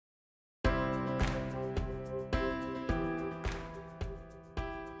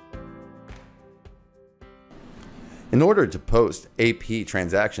In order to post AP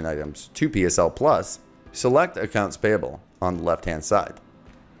transaction items to PSL Plus, select Accounts Payable on the left-hand side.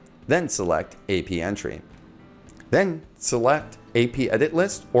 Then select AP Entry. Then select AP Edit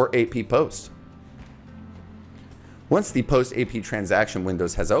List or AP Post. Once the Post AP Transaction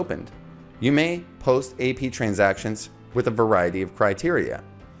windows has opened, you may post AP transactions with a variety of criteria.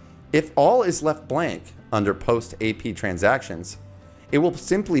 If all is left blank under Post AP Transactions, it will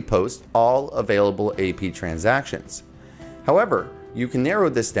simply post all available AP transactions. However, you can narrow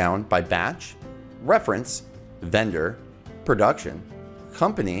this down by batch, reference, vendor, production,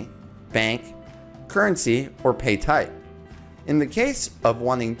 company, bank, currency, or pay type. In the case of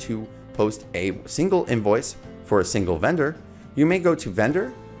wanting to post a single invoice for a single vendor, you may go to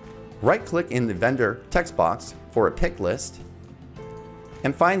Vendor, right-click in the vendor text box for a pick list,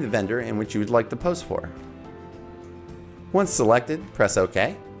 and find the vendor in which you would like to post for. Once selected, press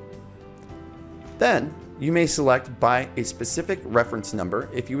OK. Then, you may select by a specific reference number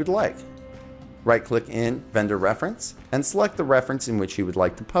if you would like. Right-click in Vendor Reference and select the reference in which you would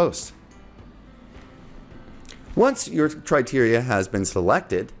like to post. Once your criteria has been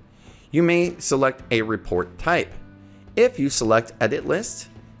selected, you may select a report type. If you select Edit List,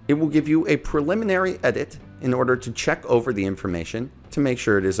 it will give you a preliminary edit in order to check over the information to make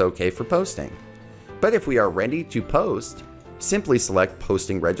sure it is okay for posting. But if we are ready to post, simply select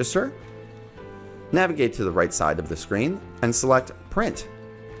Posting Register, navigate to the right side of the screen, and select Print.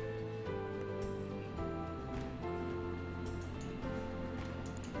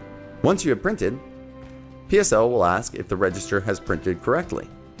 Once you have printed, PSL will ask if the register has printed correctly.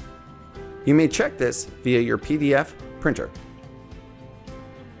 You may check this via your PDF printer.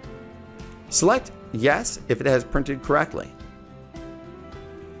 Select Yes if it has printed correctly.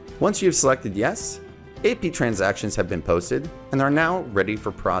 Once you've selected Yes, AP transactions have been posted and are now ready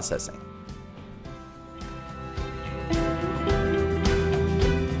for processing.